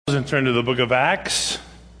And turn to the book of Acts.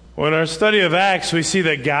 Well, in our study of Acts, we see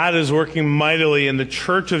that God is working mightily and the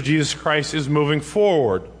church of Jesus Christ is moving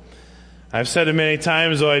forward. I've said it many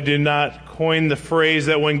times, though I do not coin the phrase,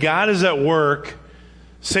 that when God is at work,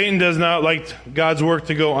 Satan does not like God's work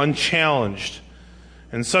to go unchallenged.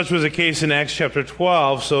 And such was the case in Acts chapter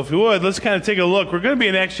 12. So if you would, let's kind of take a look. We're going to be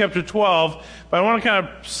in Acts chapter 12, but I want to kind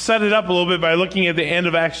of set it up a little bit by looking at the end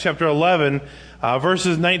of Acts chapter 11,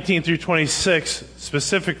 verses 19 through 26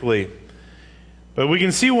 specifically. But we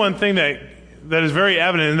can see one thing that is very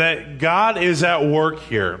evident, that God is at work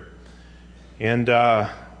here. And I'd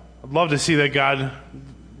love to see that God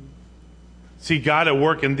at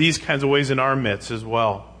work in these kinds of ways in our midst as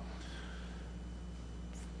well.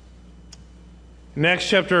 In Acts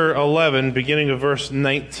chapter 11, beginning of verse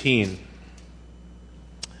 19, it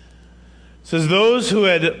says, "Those who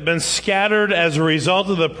had been scattered as a result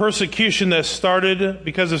of the persecution that started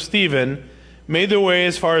because of Stephen made their way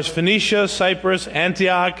as far as Phoenicia, Cyprus,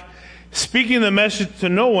 Antioch, speaking the message to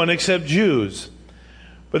no one except Jews.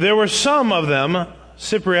 But there were some of them,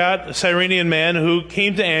 Cypriot, a Cyrenian man, who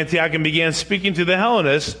came to Antioch and began speaking to the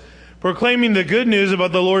Hellenists, proclaiming the good news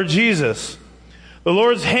about the Lord Jesus. The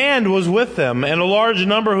Lord's hand was with them, and a large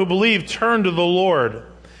number who believed turned to the Lord.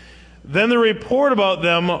 Then the report about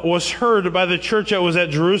them was heard by the church that was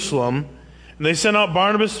at Jerusalem, and they sent out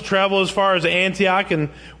Barnabas to travel as far as Antioch, and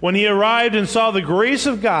when he arrived and saw the grace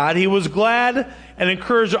of God, he was glad and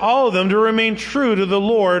encouraged all of them to remain true to the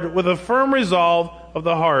Lord with a firm resolve of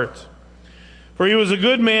the heart. For he was a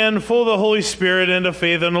good man, full of the Holy Spirit and of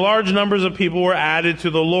faith, and large numbers of people were added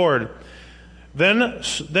to the Lord. Then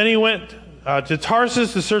he went to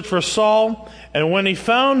Tarsus to search for Saul, and when he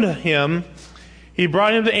found him, he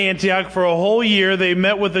brought him to Antioch. For a whole year they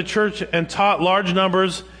met with the church and taught large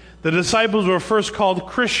numbers. The disciples were first called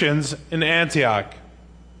Christians in Antioch."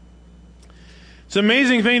 It's an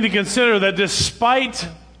amazing thing to consider that despite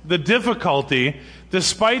the difficulty,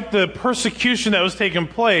 despite the persecution that was taking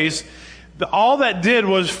place, all that did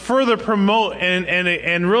was further promote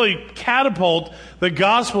and really catapult the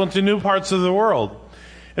gospel into new parts of the world.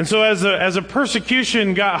 And so as a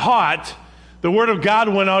persecution got hot, the word of God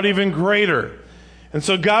went out even greater. And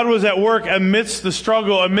so God was at work amidst the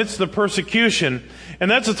struggle, amidst the persecution. And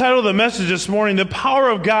that's the title of the message this morning, The Power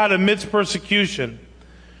of God Amidst Persecution.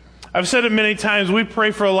 I've said it many times, we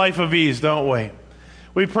pray for a life of ease, don't we?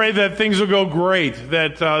 We pray that things will go great,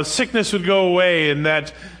 that sickness would go away, and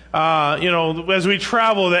that as we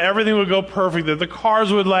travel, that everything would go perfect, that the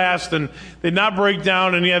cars would last and they'd not break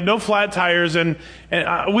down, and you have no flat tires, and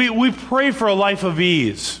we pray for a life of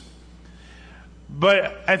ease.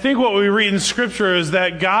 But I think what we read in Scripture is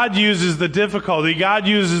that God uses the difficulty, God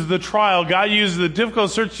uses the trial, God uses the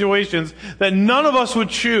difficult situations that none of us would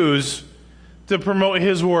choose to promote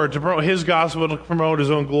His Word, to promote His gospel, to promote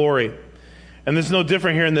His own glory. And there's no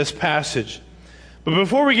different here in this passage. But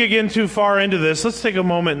before we get too far into this, let's take a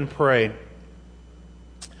moment and pray.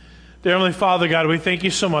 Dear Heavenly Father, God, we thank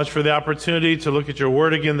you so much for the opportunity to look at your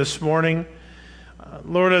Word again this morning.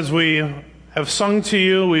 Lord, as we have sung to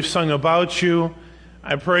you, we've sung about you,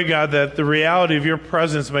 I pray, God, that the reality of your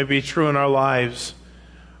presence might be true in our lives.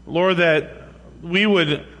 Lord, that we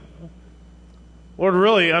would, Lord,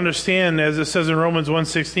 really understand, as it says in Romans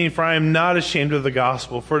 1:16, "For I am not ashamed of the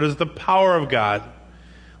gospel, for it is the power of God."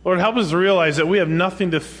 Lord, help us to realize that we have nothing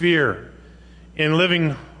to fear in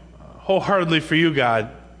living wholeheartedly for you, God.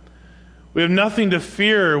 We have nothing to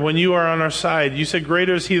fear when you are on our side. You said,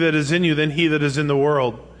 "Greater is he that is in you than he that is in the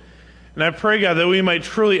world." And I pray, God, that we might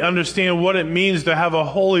truly understand what it means to have a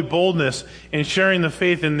holy boldness in sharing the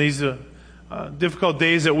faith in these difficult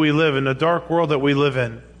days that we live in, the dark world that we live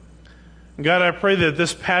in. And God, I pray that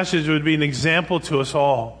this passage would be an example to us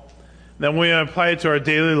all, that we apply it to our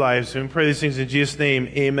daily lives. And we pray these things in Jesus' name.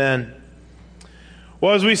 Amen.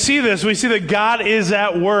 Well, as we see this, we see that God is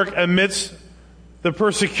at work amidst the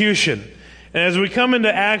persecution. And as we come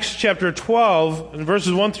into Acts chapter 12, in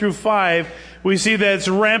verses 1 through 5, we see that it's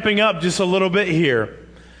ramping up just a little bit here. It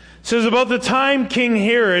says, about that time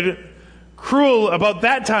Herod cruelly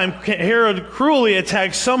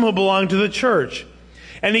attacked some who belonged to the church.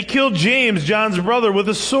 And he killed James, John's brother, with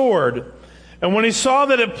a sword. And when he saw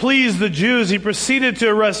that it pleased the Jews, he proceeded to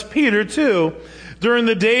arrest Peter too. During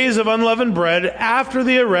the days of unleavened bread, after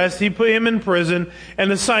the arrest, he put him in prison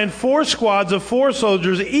and assigned 4 squads of 4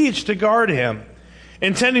 soldiers each to guard him,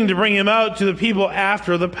 intending to bring him out to the people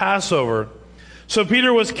after the Passover. So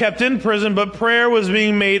Peter was kept in prison, but prayer was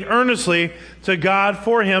being made earnestly to God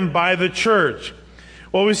for him by the church.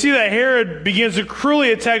 Well, we see that Herod begins to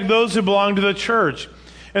cruelly attack those who belong to the church.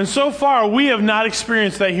 And so far, we have not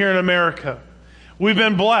experienced that here in America. We've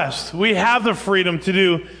been blessed. We have the freedom to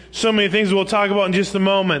do so many things we'll talk about in just a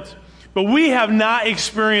moment. But we have not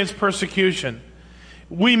experienced persecution.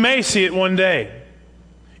 We may see it one day.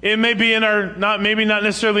 It may be in our, maybe not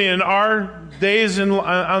necessarily in our days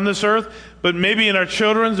on this earth, but maybe in our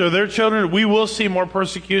children's or their children, we will see more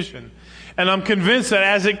persecution. And I'm convinced that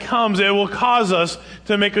as it comes, it will cause us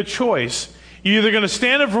to make a choice. You're either going to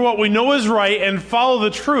stand up for what we know is right and follow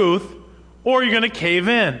the truth, or you're going to cave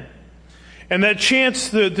in. And that chance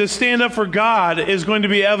to stand up for God is going to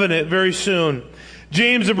be evident very soon.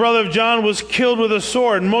 James, the brother of John, was killed with a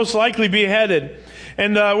sword and most likely beheaded.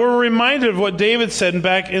 And we're reminded of what David said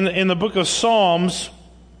back in the book of Psalms.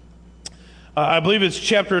 I believe it's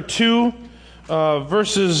chapter 2,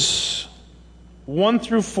 verses 1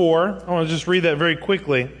 through 4. I want to just read that very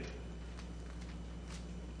quickly.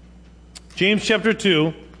 James chapter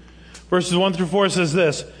 2, verses 1 through 4 says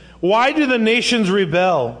this: "Why do the nations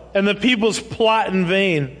rebel, and the peoples plot in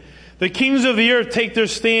vain? The kings of the earth take their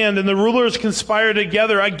stand, and the rulers conspire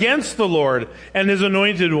together against the Lord and His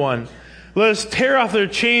anointed one. Let us tear off their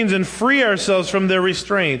chains and free ourselves from their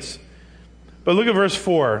restraints." But look at verse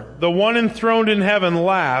 4. "The one enthroned in heaven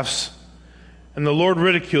laughs, and the Lord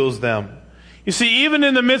ridicules them." You see, even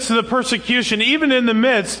in the midst of the persecution, even in the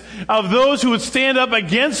midst of those who would stand up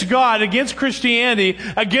against God, against Christianity,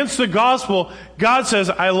 against the gospel, God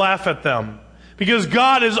says, I laugh at them. Because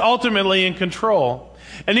God is ultimately in control.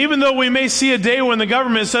 And even though we may see a day when the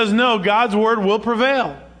government says no, God's word will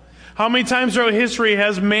prevail. How many times throughout history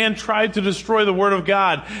has man tried to destroy the word of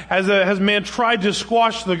God? Has man tried to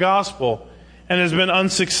squash the gospel and has been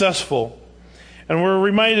unsuccessful? And we're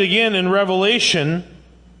reminded again in Revelation,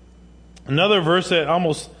 another verse that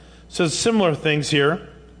almost says similar things here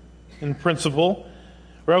in principle.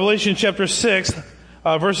 Revelation chapter 6,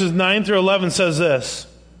 verses 9 through 11 says this: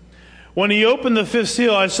 "When He opened the fifth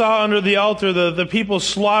seal, I saw under the altar the people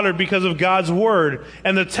slaughtered because of God's word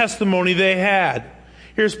and the testimony they had."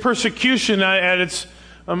 Here's persecution at its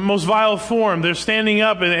most vile form. They're standing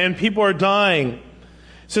up and people are dying.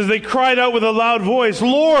 It says, "They cried out with a loud voice,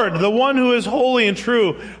 'Lord, the one who is holy and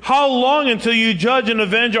true, how long until you judge and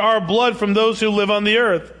avenge our blood from those who live on the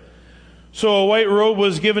earth?' So a white robe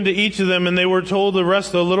was given to each of them, and they were told to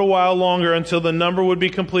rest a little while longer until the number would be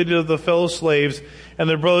completed of the fellow slaves and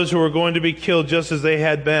their brothers who were going to be killed just as they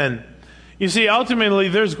had been." You see, ultimately,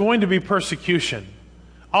 there's going to be persecution.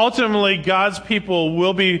 Ultimately, God's people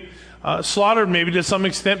will be slaughtered maybe to some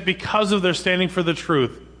extent because of their standing for the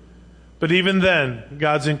truth. But even then,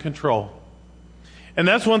 God's in control. And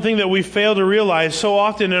that's one thing that we fail to realize so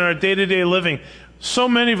often in our day-to-day living. So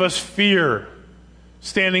many of us fear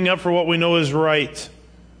standing up for what we know is right.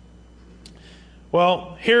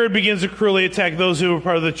 Well, Herod begins to cruelly attack those who were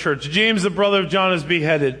part of the church. James, the brother of John, is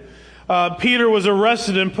beheaded. Peter was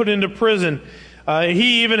arrested and put into prison.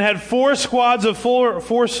 He even had 4 squads of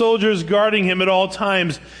 4 soldiers guarding him at all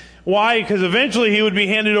times. Why? Because eventually he would be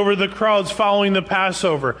handed over to the crowds following the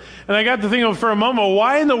Passover. And I got to think of for a moment,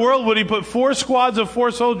 why in the world would he put 4 squads of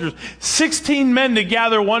 4 soldiers, 16 men to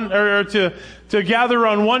gather to gather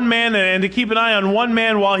on one man and to keep an eye on one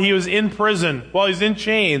man while he was in prison, while he's in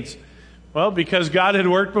chains? Well, because God had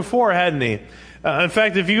worked before, hadn't He? In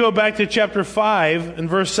fact, if you go back to chapter 5 and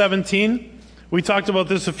verse 17, we talked about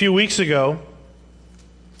this a few weeks ago.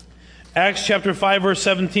 Acts chapter 5 verse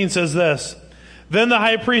 17 says this: "Then the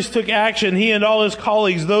high priest took action, he and all his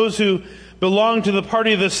colleagues, those who belonged to the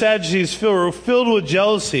party of the Sadducees, were filled with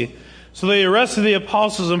jealousy. So they arrested the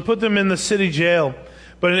apostles and put them in the city jail.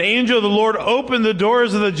 But an angel of the Lord opened the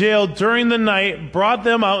doors of the jail during the night, brought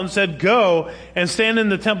them out and said, 'Go and stand in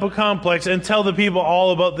the temple complex and tell the people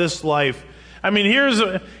all about this life.'" I mean,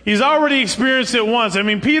 he's already experienced it once. I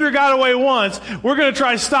mean, Peter got away once. We're going to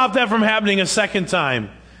try to stop that from happening a second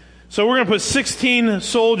time. So we're going to put 16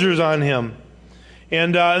 soldiers on him.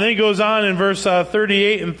 And then he goes on in verse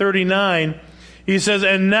 38 and 39. He says,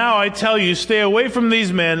 "And now I tell you, stay away from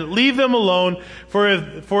these men, leave them alone, for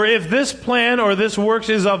if this plan or this works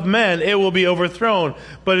is of men, it will be overthrown.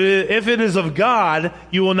 But if it is of God,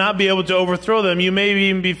 you will not be able to overthrow them. You may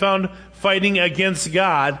even be found fighting against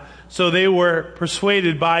God." So they were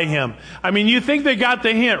persuaded by him. I mean, you think they got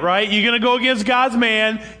the hint, right? You're going to go against God's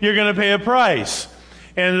man, you're going to pay a price.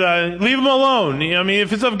 And leave them alone. I mean,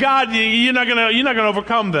 if it's of God, you're not going to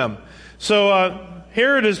overcome them. So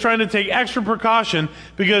Herod is trying to take extra precaution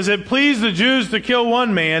because it pleased the Jews to kill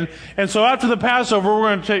one man, and so after the Passover,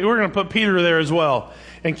 we're going to put Peter there as well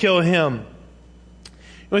and kill him.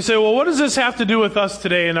 And we say, well, what does this have to do with us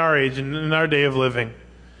today in our age and in our day of living?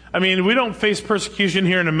 I mean, we don't face persecution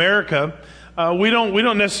here in America. We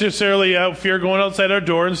don't necessarily fear going outside our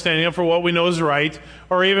door and standing up for what we know is right,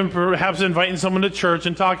 or even perhaps inviting someone to church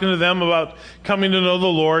and talking to them about coming to know the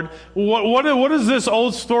Lord. What does this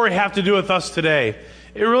old story have to do with us today?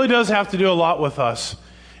 It really does have to do a lot with us.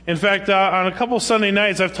 In fact, on a couple Sunday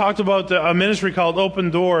nights, I've talked about a ministry called Open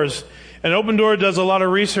Doors. And Open Door does a lot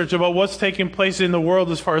of research about what's taking place in the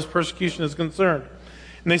world as far as persecution is concerned.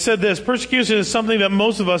 And they said this: persecution is something that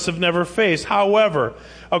most of us have never faced. However,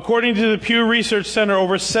 according to the Pew Research Center,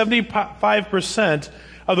 over 75%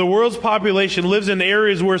 of the world's population lives in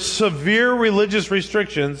areas where severe religious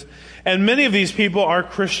restrictions, and many of these people are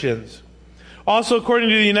Christians. Also, according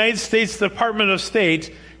to the United States Department of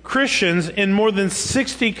State, Christians in more than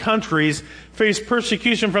 60 countries face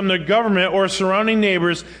persecution from their government or surrounding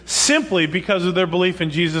neighbors simply because of their belief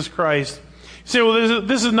in Jesus Christ. You say, well,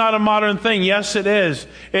 this is not a modern thing. Yes, it is.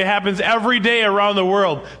 It happens every day around the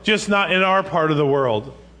world, just not in our part of the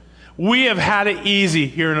world. We have had it easy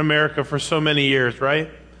here in America for so many years, right?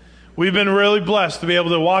 We've been really blessed to be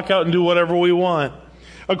able to walk out and do whatever we want.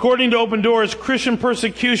 According to Open Doors, Christian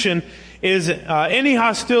persecution is any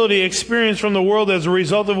hostility experienced from the world as a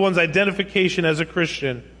result of one's identification as a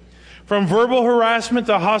Christian. From verbal harassment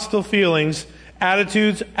to hostile feelings,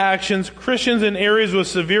 attitudes, actions, Christians in areas with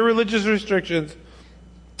severe religious restrictions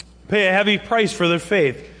pay a heavy price for their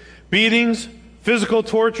faith. Beatings, physical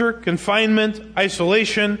torture, confinement,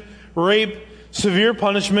 isolation, rape, severe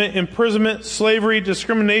punishment, imprisonment, slavery,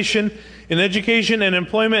 discrimination in education and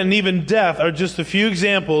employment, and even death are just a few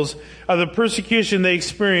examples of the persecution they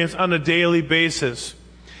experience on a daily basis.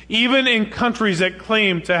 Even in countries that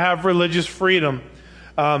claim to have religious freedom.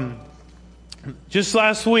 Just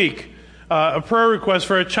last week, a prayer request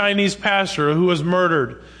for a Chinese pastor who was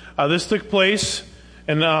murdered. This took place,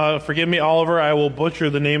 and forgive me, Oliver, I will butcher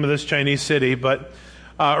the name of this Chinese city, but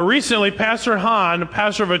recently, Pastor Han,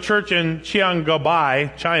 pastor of a church in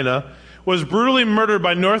Chiangbai, China, was brutally murdered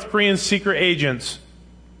by North Korean secret agents.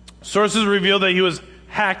 Sources reveal that he was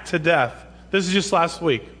hacked to death. This is just last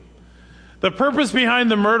week. The purpose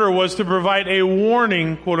behind the murder was to provide a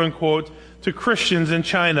warning, quote unquote, to Christians in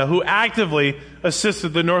China who actively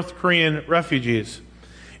assisted the North Korean refugees.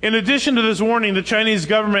 In addition to this warning, the Chinese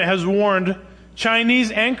government has warned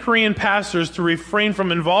Chinese and Korean pastors to refrain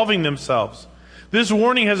from involving themselves. This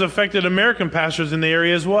warning has affected American pastors in the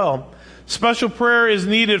area as well. Special prayer is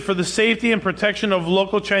needed for the safety and protection of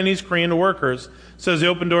local Chinese Korean workers, says the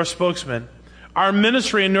Open Door spokesman. Our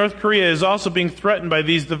ministry in North Korea is also being threatened by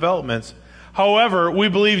these developments. However, we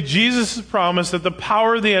believe Jesus' promise that the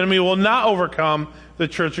power of the enemy will not overcome the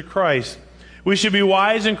Church of Christ. We should be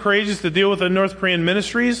wise and courageous to deal with the North Korean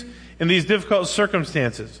ministries in these difficult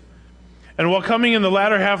circumstances. And while coming in the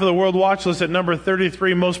latter half of the world watch list at number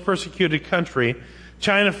 33 most persecuted country,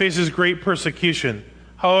 China faces great persecution.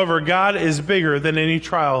 However, God is bigger than any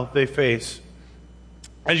trial they face.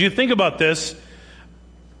 As you think about this,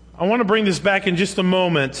 I want to bring this back in just a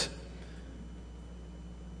moment.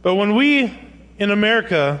 But when we in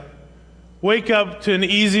America wake up to an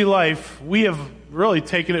easy life, we have really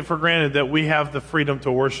taken it for granted that we have the freedom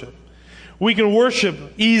to worship. We can worship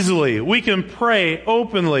easily. We can pray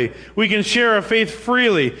openly. We can share our faith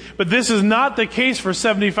freely. But this is not the case for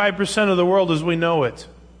 75% of the world as we know it.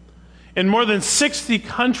 In more than 60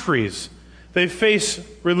 countries, they face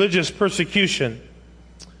religious persecution.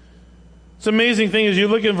 It's an amazing thing as you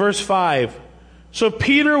look in verse 5. So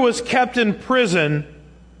Peter was kept in prison,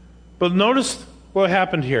 but notice what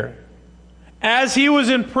happened here. As he was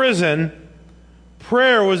in prison,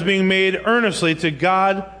 prayer was being made earnestly to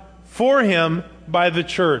God for him by the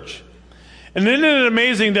church. And isn't it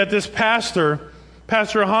amazing that this Pastor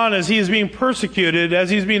Han, as he is being persecuted, as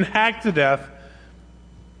he's being hacked to death,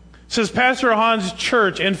 says Pastor Han's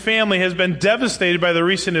church and family has been devastated by the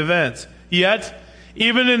recent events. Yet,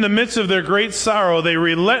 even in the midst of their great sorrow, they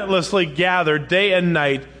relentlessly gather day and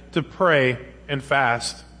night to pray and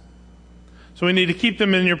fast. So we need to keep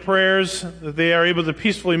them in your prayers, that they are able to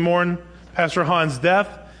peacefully mourn Pastor Han's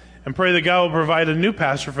death, and pray that God will provide a new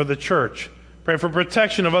pastor for the church. Pray for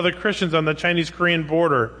protection of other Christians on the Chinese-Korean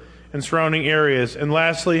border and surrounding areas. And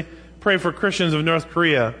lastly, pray for Christians of North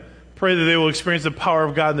Korea. Pray that they will experience the power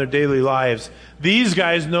of God in their daily lives. These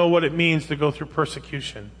guys know what it means to go through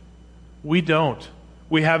persecution. We don't.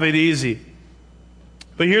 We have it easy.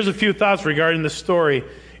 But here's a few thoughts regarding the story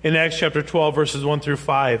in Acts chapter 12, verses 1 through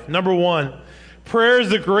 5. Number one, prayer is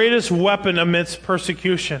the greatest weapon amidst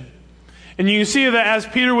persecution. And you can see that as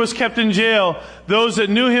Peter was kept in jail, those that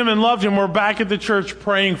knew him and loved him were back at the church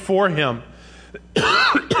praying for him.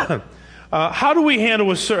 How do we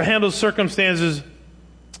handle circumstances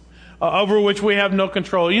over which we have no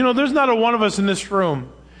control? You know, there's not a one of us in this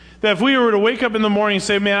room That if we were to wake up in the morning and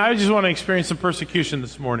say, man, I just want to experience some persecution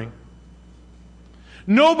this morning.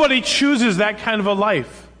 Nobody chooses that kind of a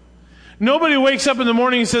life. Nobody wakes up in the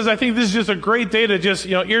morning and says, I think this is just a great day to just,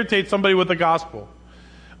 irritate somebody with the gospel.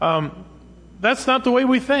 That's not the way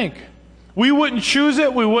we think. We wouldn't choose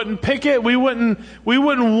it. We wouldn't pick it. We wouldn't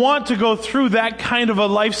want to go through that kind of a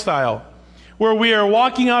lifestyle where we are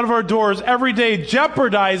walking out of our doors every day,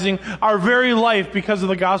 jeopardizing our very life because of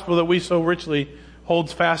the gospel that we so richly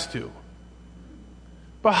hold fast to.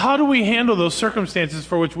 But how do we handle those circumstances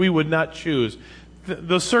for which we would not choose?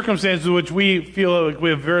 Those circumstances which we feel like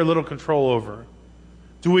we have very little control over.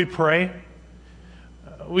 Do we pray?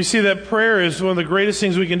 We see that prayer is one of the greatest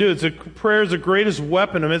things we can do. Prayer is the greatest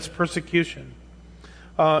weapon amidst persecution.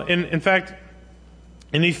 In fact,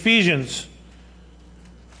 in Ephesians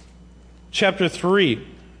chapter 3,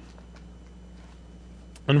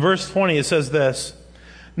 in verse 20, it says this,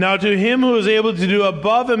 Now to him who is able to do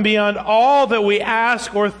above and beyond all that we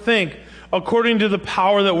ask or think, according to the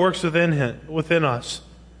power that works within us.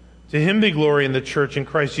 To him be glory in the church in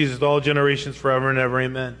Christ Jesus to all generations forever and ever.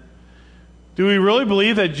 Amen. Do we really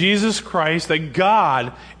believe that Jesus Christ, that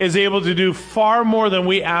God, is able to do far more than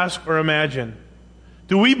we ask or imagine?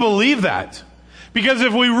 Do we believe that? Because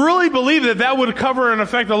if we really believe that, that would cover and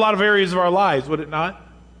affect a lot of areas of our lives, would it not?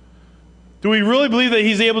 Do we really believe that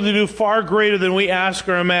he's able to do far greater than we ask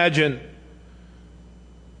or imagine?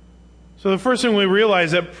 So the first thing we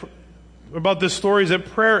realize about this story is that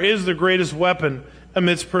prayer is the greatest weapon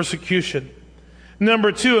amidst persecution.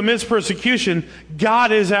 Number two, amidst persecution,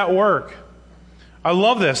 God is at work. I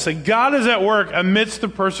love this, that God is at work amidst the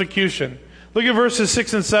persecution. Look at verses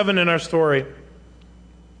 6 and 7 in our story.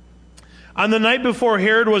 On the night before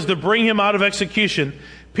Herod was to bring him out of execution,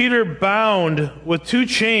 Peter, bound with 2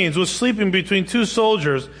 chains, was sleeping between 2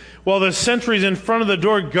 soldiers, while the sentries in front of the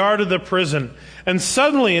door guarded the prison. And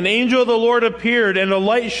suddenly an angel of the Lord appeared, and a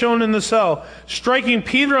light shone in the cell. Striking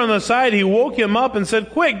Peter on the side, he woke him up and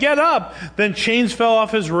said, Quick, get up! Then chains fell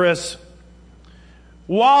off his wrists.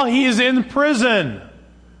 While he is in prison,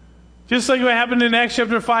 just like what happened in Acts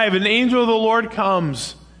chapter 5, an angel of the Lord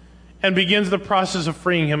comes and begins the process of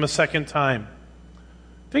freeing him a second time.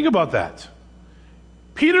 Think about that.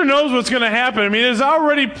 Peter knows what's going to happen. I mean, it's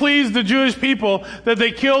already pleased the Jewish people that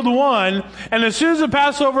they killed one, and as soon as the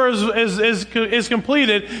Passover is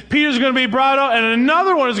completed, Peter's going to be brought out, and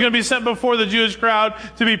another one is going to be sent before the Jewish crowd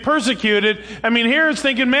to be persecuted. I mean, Herod's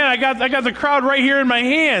thinking, man, I got the crowd right here in my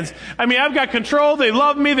hands. I mean, I've got control. They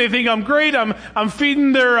love me. They think I'm great. I'm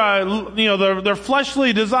feeding their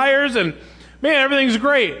fleshly desires, and man, everything's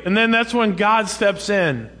great. And then that's when God steps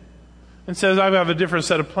in and says, I have a different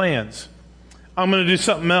set of plans. I'm going to do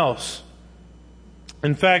something else.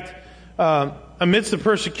 In fact, amidst the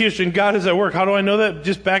persecution, God is at work. How do I know that?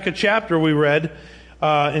 Just back a chapter we read,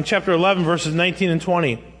 in chapter 11, verses 19 and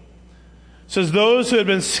 20. It says, Those who had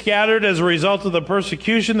been scattered as a result of the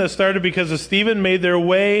persecution that started because of Stephen made their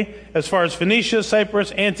way as far as Phoenicia,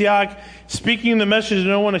 Cyprus, Antioch, speaking the message to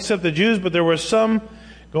no one except the Jews, but there were some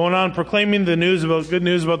going on proclaiming good news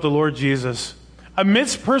about the Lord Jesus.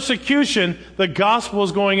 Amidst persecution, the gospel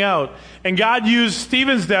is going out. And God used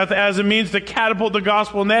Stephen's death as a means to catapult the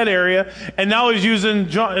gospel in that area. And now he's using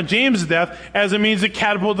James' death as a means to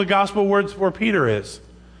catapult the gospel where Peter is.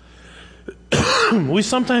 We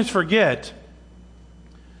sometimes forget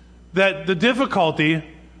that the difficulty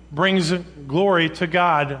brings glory to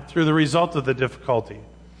God through the result of the difficulty.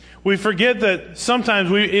 We forget that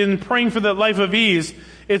sometimes in praying for that life of ease,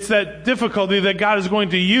 it's that difficulty that God is going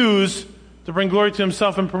to use to bring glory to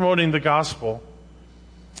himself in promoting the gospel.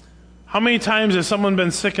 How many times has someone been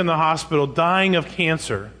sick in the hospital, dying of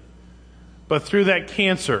cancer, but through that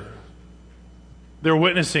cancer, they're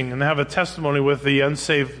witnessing and they have a testimony with the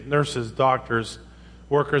unsaved nurses, doctors,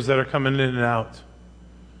 workers that are coming in and out.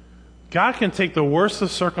 God can take the worst of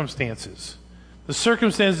circumstances, the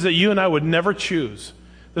circumstances that you and I would never choose,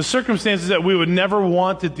 the circumstances that we would never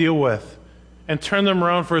want to deal with, and turn them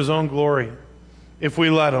around for his own glory if we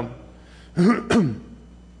let him.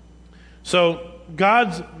 So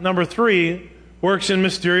God's, number 3, works in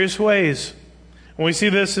mysterious ways. And we see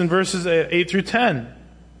this in verses 8 through 10.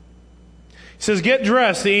 He says, Get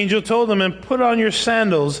dressed, the angel told him, and put on your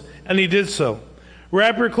sandals. And he did so.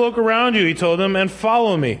 Wrap your cloak around you, he told him, and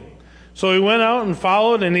follow me. So he went out and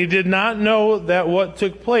followed, and he did not know that what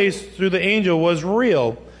took place through the angel was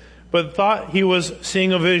real, but thought he was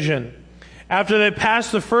seeing a vision. After they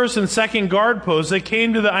passed the first and second guard posts, they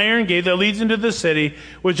came to the iron gate that leads into the city,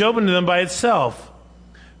 which opened to them by itself.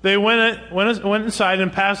 They went inside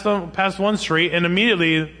and passed one street, and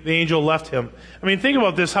immediately the angel left him. I mean, think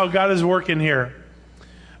about this, how God is working here.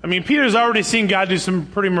 I mean, Peter's already seen God do some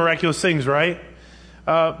pretty miraculous things, right?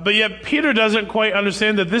 But yet Peter doesn't quite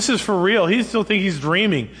understand that this is for real. He still thinks he's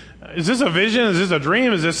dreaming. Is this a vision? Is this a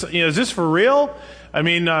dream? Is this for real? I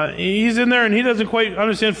mean, he's in there and he doesn't quite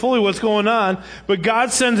understand fully what's going on. But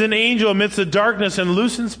God sends an angel amidst the darkness and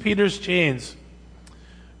loosens Peter's chains.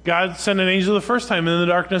 God sent an angel the first time in the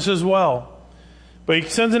darkness as well. But he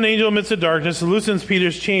sends an angel amidst the darkness and loosens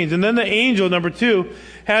Peter's chains. And then the angel, number 2,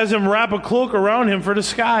 has him wrap a cloak around him for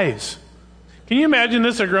disguise. Can you imagine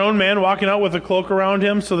this? A grown man walking out with a cloak around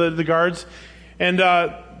him so that the guards, and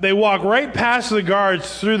they walk right past the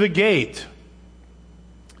guards through the gate.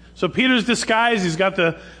 So Peter's disguised. He's got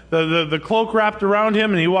the cloak wrapped around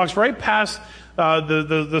him, and he walks right past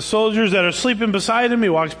the soldiers that are sleeping beside him. He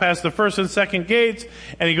walks past the first and second gates,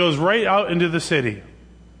 and he goes right out into the city.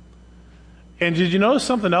 And did you notice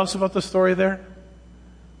something else about the story there?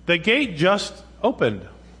 The gate just opened.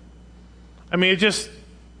 I mean, it just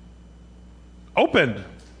opened.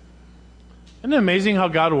 Isn't it amazing how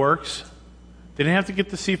God works? They didn't have to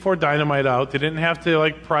get the C4 dynamite out. They didn't have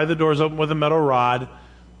to pry the doors open with a metal rod.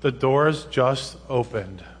 The doors just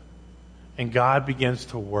opened. And God begins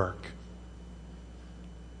to work.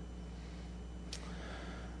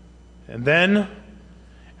 And then,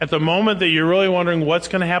 at the moment that you're really wondering what's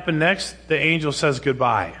going to happen next, the angel says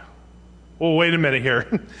goodbye. Well, wait a minute here.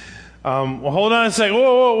 Well, hold on a second.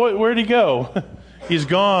 Whoa, where'd he go? He's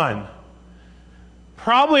gone.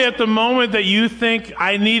 Probably at the moment that you think,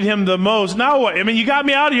 I need him the most. Now what? I mean, you got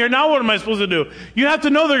me out of here. Now what am I supposed to do? You have to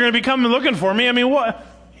know they're going to be coming looking for me. I mean, what?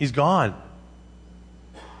 He's gone.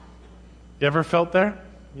 You ever felt there?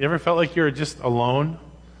 You ever felt like you're just alone?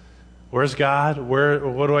 Where's God?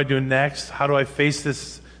 What do I do next? How do I face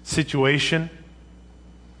this situation?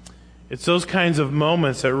 It's those kinds of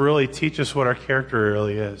moments that really teach us what our character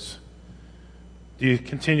really is. Do you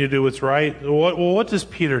continue to do what's right? What does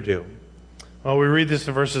Peter do? Well, we read this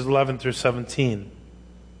in verses 11 through 17.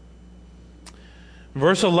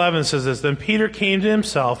 Verse 11 says this, Then Peter came to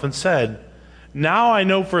himself and said, Now I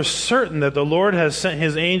know for certain that the Lord has sent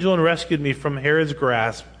his angel and rescued me from Herod's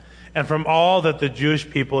grasp and from all that the Jewish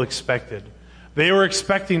people expected. They were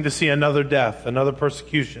expecting to see another death, another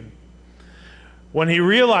persecution. When he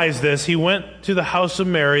realized this, he went to the house of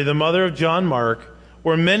Mary, the mother of John Mark,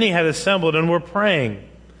 where many had assembled and were praying.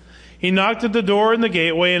 He knocked at the door in the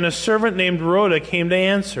gateway, and a servant named Rhoda came to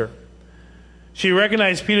answer. She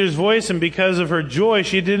recognized Peter's voice, and because of her joy,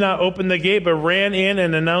 she did not open the gate, but ran in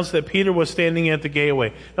and announced that Peter was standing at the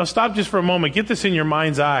gateway. Now stop just for a moment. Get this in your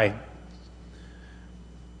mind's eye.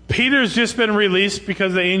 Peter's just been released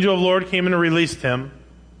because the angel of the Lord came and released him.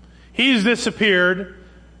 He's disappeared.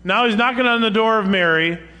 Now he's knocking on the door of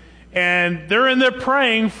Mary, and they're in there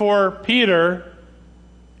praying for Peter,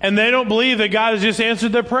 and they don't believe that God has just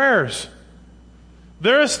answered their prayers.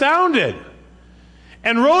 They're astounded.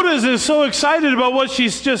 And Rhoda is so excited about what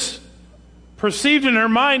she's just perceived in her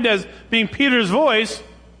mind as being Peter's voice,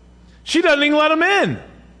 she doesn't even let him in.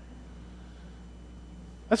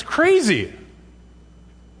 That's crazy.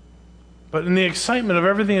 But in the excitement of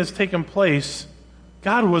everything that's taken place,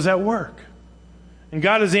 God was at work. And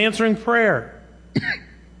God is answering prayer.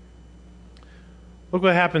 Look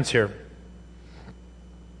what happens here.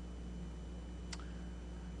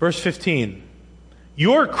 Verse 15.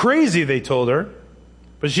 You're crazy, they told her.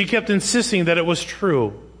 But she kept insisting that it was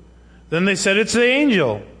true. Then they said, it's the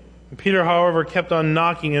angel. And Peter, however, kept on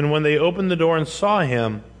knocking, and when they opened the door and saw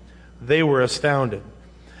him, they were astounded.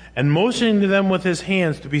 And motioning to them with his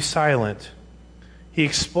hands to be silent, he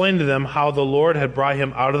explained to them how the Lord had brought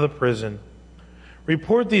him out of the prison.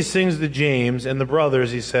 Report these things to James and the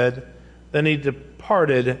brothers, he said. Then he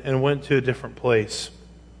departed and went to a different place.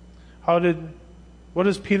 What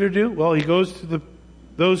does Peter do? Well, he goes to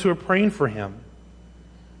those who are praying for him.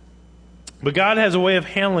 But God has a way of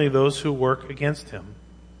handling those who work against him.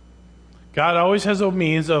 God always has a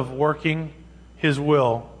means of working his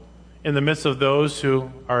will in the midst of those who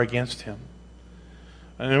are against him.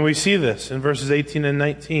 And we see this in verses 18 and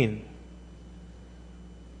 19.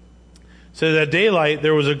 It says, at daylight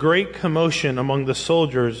there was a great commotion among the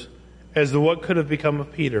soldiers as to what could have become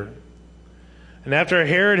of Peter. And after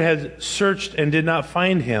Herod had searched and did not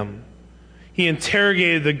find him, he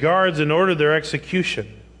interrogated the guards and ordered their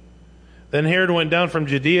execution. Then Herod went down from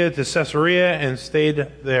Judea to Caesarea and stayed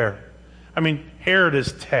there. I mean, Herod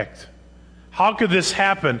is ticked. How could this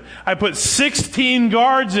happen? I put 16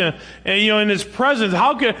 guards in his presence.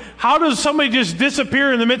 How does somebody just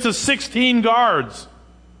disappear in the midst of 16 guards?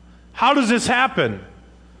 How does this happen?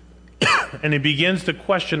 And he begins to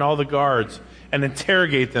question all the guards and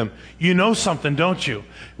interrogate them. You know something, don't you?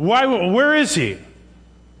 Where is he?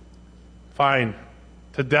 Fine.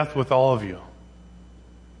 to death with all of you.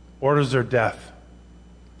 Orders their death.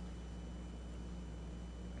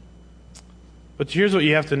 But here's what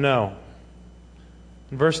you have to know.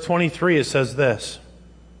 In verse 23 it says this: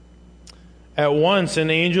 At once an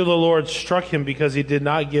angel of the Lord struck him because he did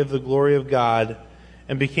not give the glory of God,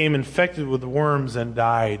 and became infected with worms and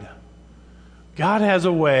died. God has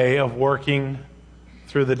a way of working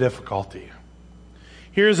through the difficulty.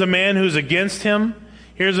 Here's a man who's against him.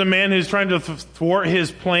 Here's a man who's trying to thwart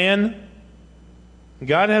his plan.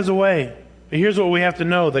 God has a way. But here's what we have to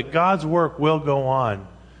know, that God's work will go on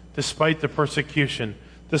despite the persecution,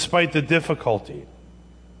 despite the difficulty.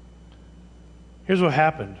 Here's what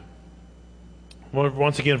happened.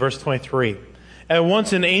 Once again, verse 23. At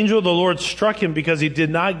once an angel of the Lord struck him because he did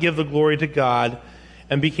not give the glory to God,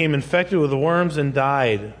 and became infected with worms and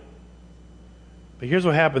died. But here's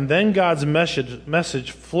what happened. Then God's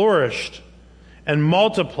message flourished and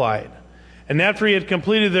multiplied. And after he had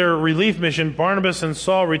completed their relief mission, Barnabas and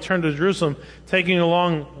Saul returned to Jerusalem, taking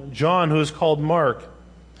along John, who is called Mark.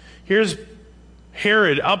 Here's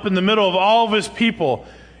Herod up in the middle of all of his people,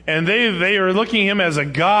 and they are looking at him as a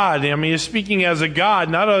god. I mean, he's speaking as a god,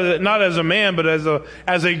 not as a man, but as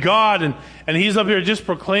a god. And he's up here just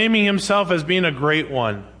proclaiming himself as being a great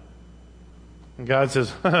one. And God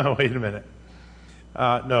says, wait a minute.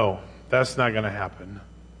 No, that's not going to happen.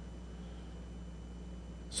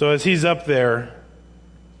 So as he's up there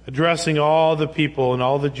addressing all the people and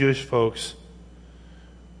all the Jewish folks,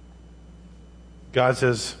 God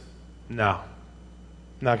says, no,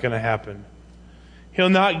 not going to happen. He'll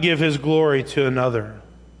not give his glory to another.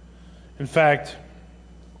 In fact,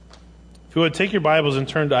 if you would take your Bibles and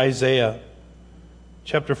turn to Isaiah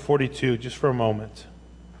chapter 42 just for a moment.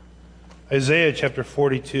 Isaiah chapter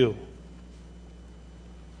 42.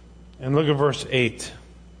 And look at verse 8.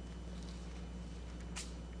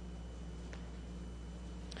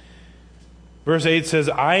 Verse 8 says,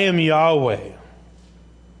 I am Yahweh.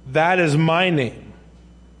 That is my name.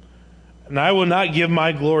 And I will not give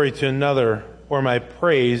my glory to another, or my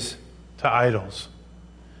praise to idols.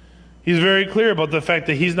 He's very clear about the fact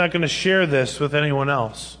that he's not going to share this with anyone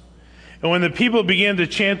else. And when the people began to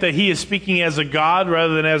chant that he is speaking as a god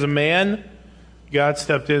rather than as a man, God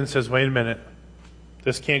stepped in and says, wait a minute.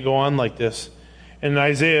 This can't go on like this. In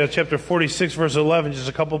Isaiah chapter 46, verse 11, just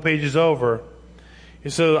a couple pages over, he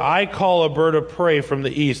says, I call a bird of prey from the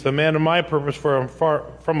east, the man of my purpose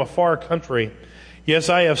from a far country. Yes,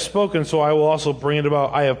 I have spoken, so I will also bring it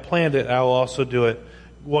about. I have planned it, I will also do it.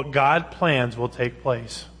 What God plans will take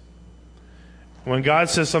place. When God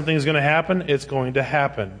says something is going to happen, it's going to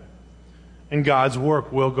happen. And God's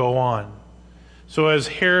work will go on. So as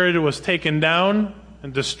Herod was taken down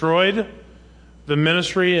and destroyed, the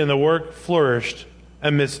ministry and the work flourished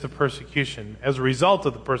amidst the persecution, as a result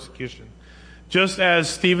of the persecution. Just as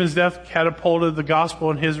Stephen's death catapulted the gospel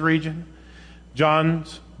in his region,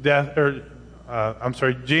 James' death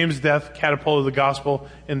catapulted the gospel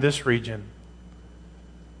in this region.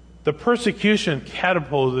 The persecution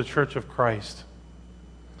catapulted the Church of Christ.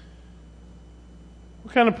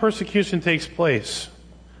 What kind of persecution takes place?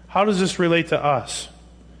 How does this relate to us?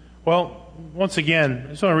 Well, once again,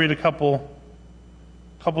 I just want to read a couple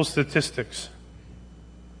statistics.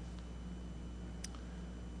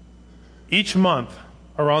 Each month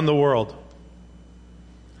around the world,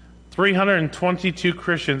 322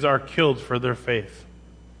 Christians are killed for their faith.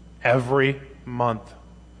 Every month.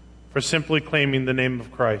 For simply claiming the name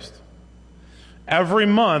of Christ. Every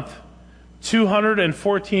month,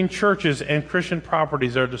 214 churches and Christian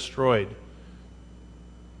properties are destroyed.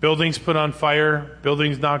 Buildings put on fire,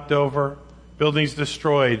 buildings knocked over, buildings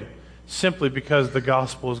destroyed, simply because the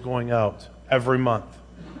gospel is going out every month.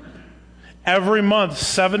 Every month,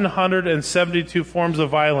 772 forms of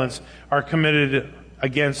violence are committed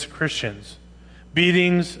against Christians.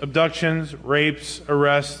 Beatings, abductions, rapes,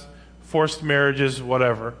 arrests, forced marriages,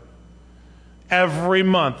 whatever. Every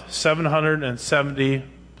month, 770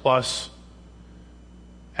 plus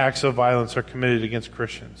acts of violence are committed against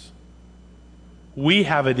Christians. We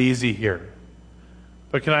have it easy here.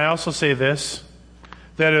 But can I also say this?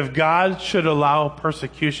 That if God should allow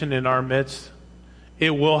persecution in our midst, it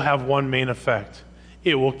will have one main effect.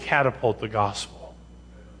 It will catapult the gospel.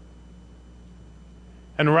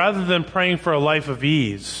 And rather than praying for a life of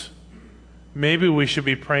ease, maybe we should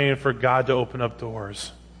be praying for God to open up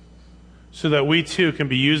doors so that we too can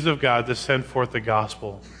be used of God to send forth the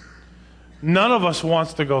gospel. None of us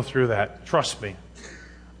wants to go through that. Trust me.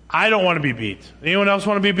 I don't want to be beat. Anyone else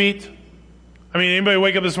want to be beat? I mean, anybody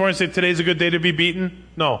wake up this morning and say, today's a good day to be beaten?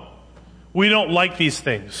 No. We don't like these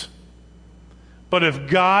things. But if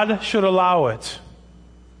God should allow it,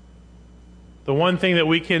 the one thing that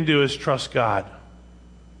we can do is trust God.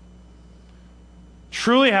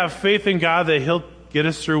 Truly have faith in God that He'll get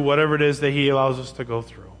us through whatever it is that He allows us to go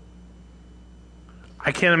through.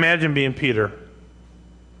 I can't imagine being Peter,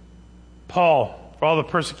 Paul, for all the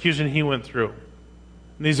persecution he went through,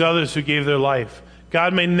 and these others who gave their life.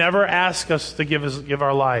 God may never ask us to give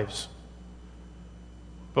our lives,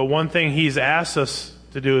 but one thing He's asked us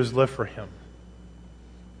to do is live for Him.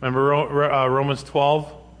 Remember Romans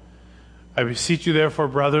 12? I beseech you therefore,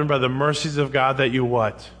 brethren, by the mercies of God, that you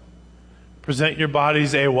what? Present your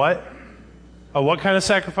bodies a what? A what kind of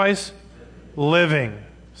sacrifice? Living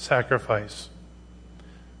sacrifice.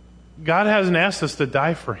 God hasn't asked us to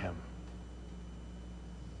die for Him.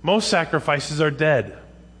 Most sacrifices are dead.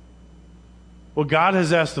 What God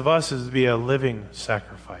has asked of us is to be a living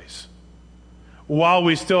sacrifice. While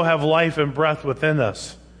we still have life and breath within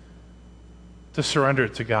us, to surrender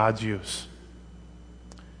it to God's use.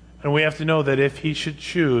 And we have to know that if He should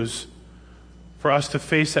choose for us to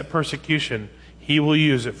face that persecution, He will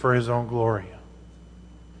use it for His own glory.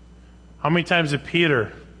 How many times did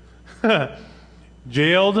Peter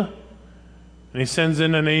jailed, and he sends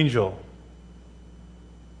in an angel?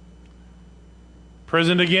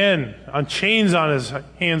 Prisoned again, on chains on his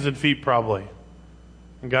hands and feet probably.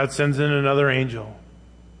 And God sends in another angel.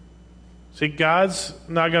 See, God's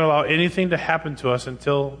not going to allow anything to happen to us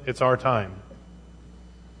until it's our time.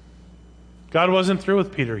 God wasn't through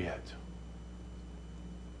with Peter yet.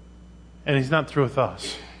 And He's not through with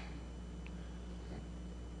us.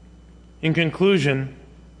 In conclusion,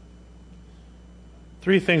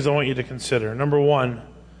 3 things I want you to consider. Number 1,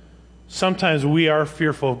 sometimes we are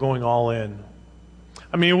fearful of going all in.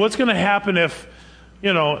 I mean, what's going to happen if,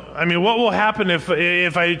 what will happen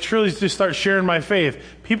if I truly just start sharing my faith?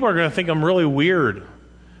 People are going to think I'm really weird.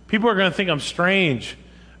 People are going to think I'm strange.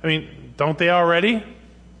 I mean, don't they already?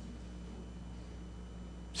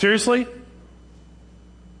 Seriously?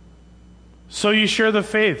 So you share the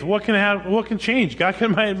faith. What can change? God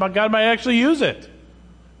might actually use it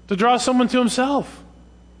to draw someone to Himself.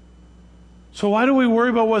 So why do we worry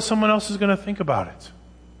about what someone else is going to think about it?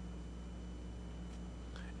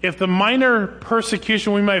 If the minor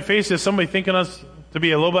persecution we might face is somebody thinking us to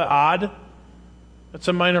be a little bit odd, that's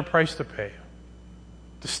a minor price to pay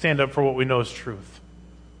to stand up for what we know is truth.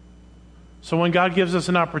 So when God gives us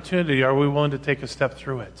an opportunity, are we willing to take a step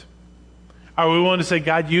through it? Are we willing to say,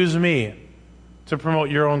 God, use me to promote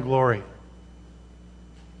your own glory?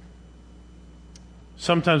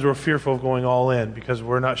 Sometimes we're fearful of going all in because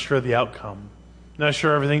we're not sure of the outcome, not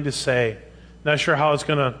sure everything to say, not sure how it's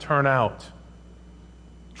going to turn out.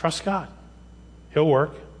 Trust God. He'll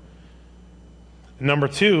work. Number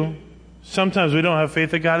 2, sometimes we don't have faith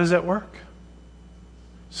that God is at work.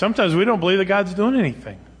 Sometimes we don't believe that God's doing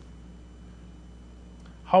anything.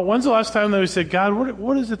 When's the last time that we said, God,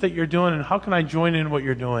 what is it that you're doing, and how can I join in what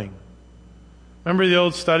you're doing? Remember the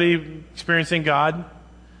old study, Experiencing God?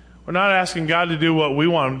 We're not asking God to do what we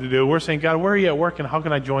want Him to do. We're saying, God, where are you at work, and how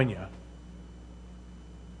can I join you?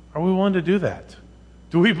 Are we willing to do that?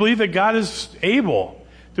 Do we believe that God is able?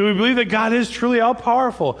 Do we believe that God is truly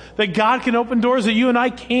all-powerful? That God can open doors that you and I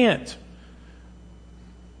can't?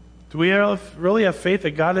 Do we really have faith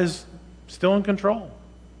that God is still in control?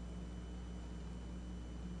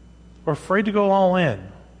 We're afraid to go all in.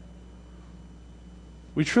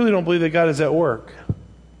 We truly don't believe that God is at work.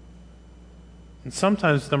 And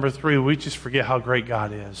sometimes, number 3, we just forget how great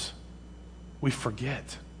God is. We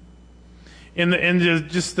forget. In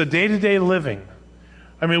just the day-to-day living,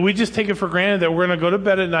 we just take it for granted that we're going to go to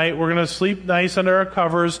bed at night, we're going to sleep nice under our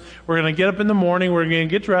covers, we're going to get up in the morning, we're going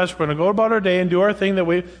to get dressed, we're going to go about our day and do our thing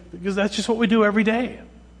because that's just what we do every day.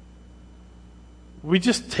 We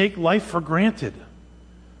just take life for granted,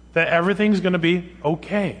 that everything's going to be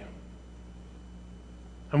okay.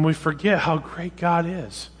 And we forget how great God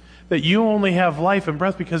is, that you only have life and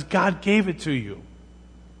breath because God gave it to you.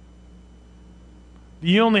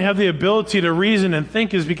 You only have the ability to reason and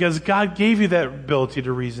think is because God gave you that ability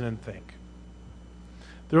to reason and think.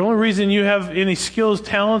 The only reason you have any skills,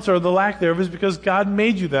 talents, or the lack thereof is because God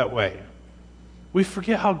made you that way. We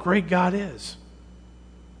forget how great God is.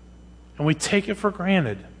 And we take it for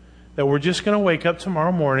granted that we're just going to wake up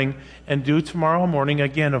tomorrow morning and do tomorrow morning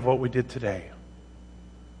again of what we did today.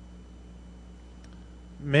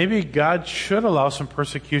 Maybe God should allow some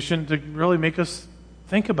persecution to really make us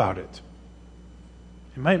think about it.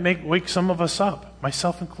 It might wake some of us up,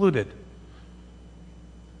 myself included.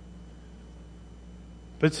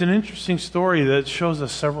 But it's an interesting story that shows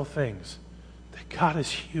us several things. That God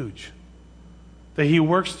is huge. That He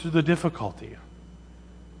works through the difficulty.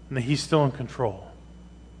 And that He's still in control.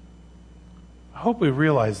 I hope we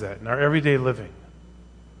realize that in our everyday living.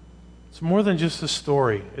 It's more than just a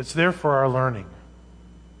story. It's there for our learning.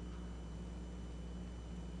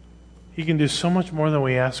 He can do so much more than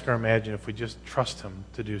we ask or imagine if we just trust Him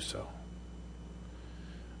to do so.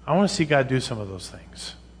 I want to see God do some of those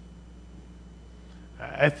things.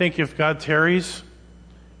 I think if God tarries,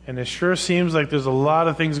 and it sure seems like there's a lot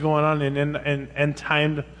of things going on in end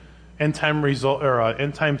time result or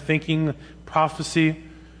end time thinking, prophecy,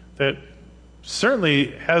 that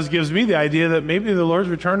certainly gives me the idea that maybe the Lord's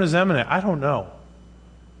return is imminent. I don't know.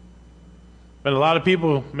 But a lot of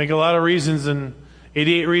people make a lot of reasons, and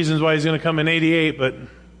 88 reasons why He's going to come in 88, but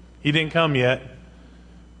He didn't come yet.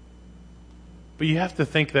 But you have to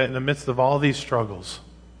think that in the midst of all these struggles,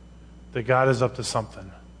 that God is up to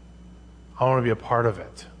something. I want to be a part of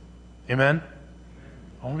it. Amen?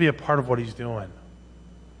 I want to be a part of what He's doing.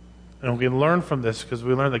 And we can learn from this because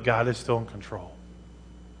we learn that God is still in control.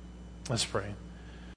 Let's pray.